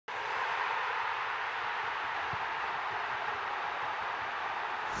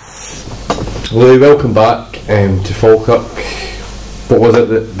Louis, welcome back to Falkirk. What was it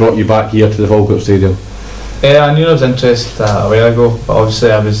that brought you back here to the Falkirk Stadium? I knew I was interested a while ago, but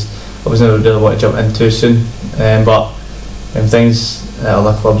obviously I wasn't really wanting to jump in too soon. But things at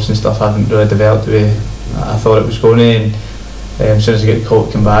other clubs and stuff haven't really developed the way I thought it was going to. And as soon as I get the call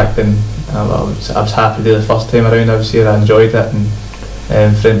to come back, then I was happy there the first time around. I was here, I enjoyed it,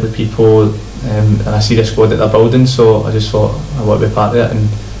 and friendly people, and I see the squad that they're building. So I just thought I want to be part of it,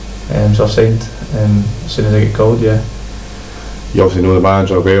 and so I've signed as soon as I get called. Yeah. You obviously know the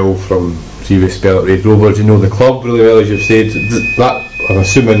manager well from previous spell at Longridge. You know the club really well, as you've said. That, I'm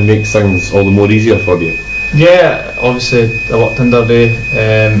assuming, makes things all the more easier for you. Yeah, obviously I worked under Ray,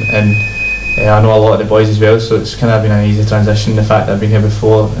 and I know a lot of the boys as well, so it's kind of been an easy transition. The fact that I've been here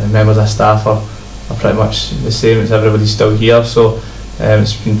before, and members of staff are pretty much the same as everybody's still here, so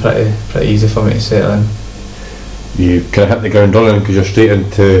it's been pretty easy for me to settle in. You kind of hit the ground running because you're straight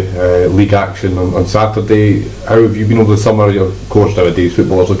into league action on Saturday. How have you been over the summer? Of course, nowadays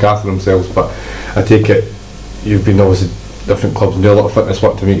footballers look after themselves, but I take it you've been obviously different clubs and do a lot of fitness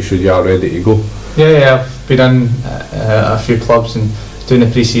work to make sure you are ready to go. Yeah, I've been in a few clubs and doing the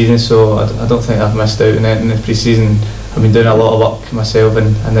pre-season, so I don't think I've missed out on anything in the pre-season. I've been doing a lot of work myself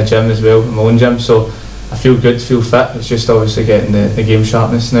in the gym as well, in my own gym, so I feel good, feel fit. It's just obviously getting the game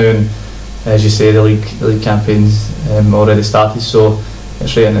sharpness now, and as you say, the league campaign's already started, so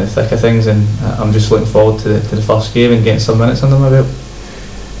it's right into the thick of things, and I'm just looking forward to the first game and getting some minutes under my belt.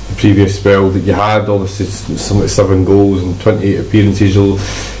 The previous spell that you had, obviously some 7 goals and 28 appearances,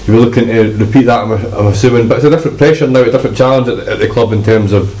 you were looking to repeat that, I'm assuming, but it's a different pressure now, a different challenge at the club in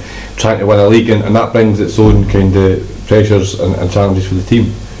terms of trying to win a league, and that brings its own kind of pressures and challenges for the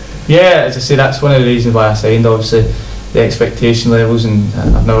team. Yeah, as I say, that's one of the reasons why I signed, obviously the expectation levels, and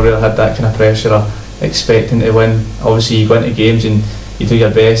I've never really had that kind of pressure of expecting to win. Obviously you go into games and you do your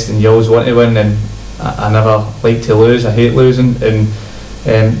best and you always want to win, and I never like to lose, I hate losing,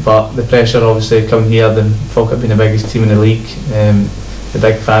 but the pressure obviously coming here, then Falkirk being the biggest team in the league, the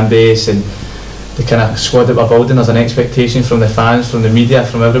big fan base and the kind of squad that we're building, there's an expectation from the fans, from the media,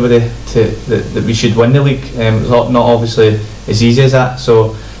 from everybody that we should win the league. It's not obviously as easy as that,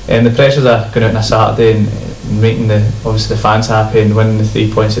 so the pressures are going out on a Saturday and making obviously the fans happy and winning the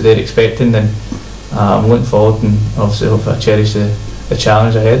 3 points that they're expecting, then I'm looking forward, and obviously hope I cherish the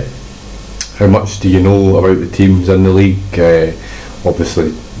challenge ahead. How much do you know about the teams in the league?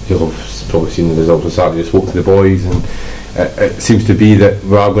 Obviously you'll have probably seen the results on Saturday, you spoke to the boys, and it seems to be that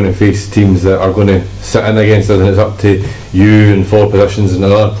we are going to face teams that are going to sit in against us, and it's up to you and 4 positions and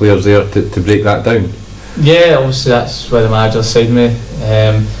other players there to break that down. Yeah, obviously that's where the manager signed me,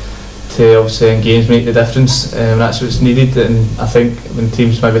 to obviously in games make the difference, that's what's needed. And I think when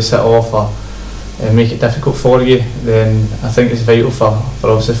teams maybe sit off or make it difficult for you, then I think it's vital for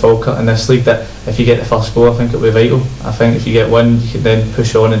obviously Falkirk in this league that if you get the first goal, I think it'll be vital. I think if you get one, you can then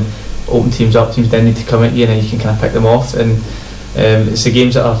push on and open teams up. Teams then need to come at you, and then you can kind of pick them off. And it's the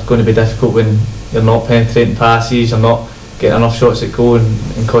games that are going to be difficult when you're not penetrating passes, you're not getting enough shots at goal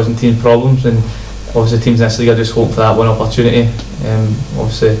and causing teams problems. And obviously teams in this league are just hoping for that one opportunity.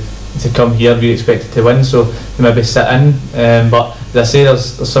 Obviously to come here we expected to win, so they maybe sit in, but as I say,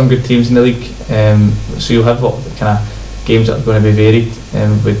 there's some good teams in the league, so you'll have kind of games that are going to be varied,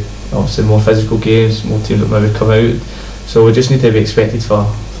 with obviously more physical games, more teams that maybe come out, so we just need to be expected for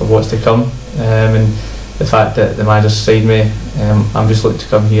what's to come, and the fact that the manager's signed me, I'm just looking to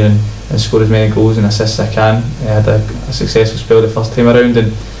come here and score as many goals and assists as I can. I had a successful spell the first time around,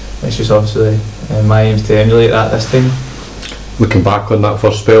 and it's just obviously my aim is to emulate that this time. Looking back on that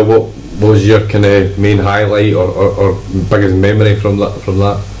first spell, what was your kind of main highlight or biggest memory from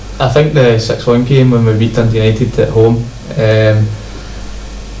that? I think the 6-1 game when we beat Dundee United at home.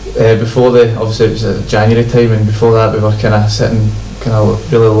 Before obviously it was January time, and before that we were kind of sitting kind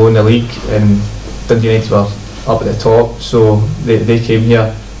of really low in the league, and Dundee United were up at the top, so they came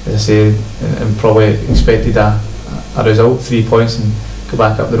here, as I say, and probably expected a result, 3 points, and go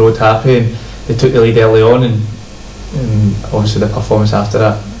back up the road happy, and they took the lead early on, and obviously the performance after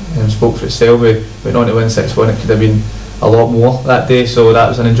that spoke for itself. We went on to win 6-1. It could have been a lot more that day, so that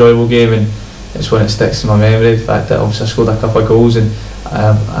was an enjoyable game, and it's one that sticks in my memory, the fact that obviously I scored a couple of goals, and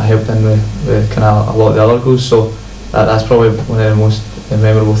I helped in with kind of a lot of the other goals, so that's probably one of the most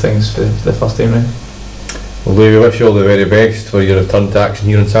memorable things for the first time round. Well, Louis, we wish you all the very best for your return to action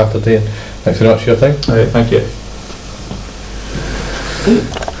here on Saturday, and thanks very much for your time. Alright, thank you.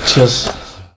 Cheers.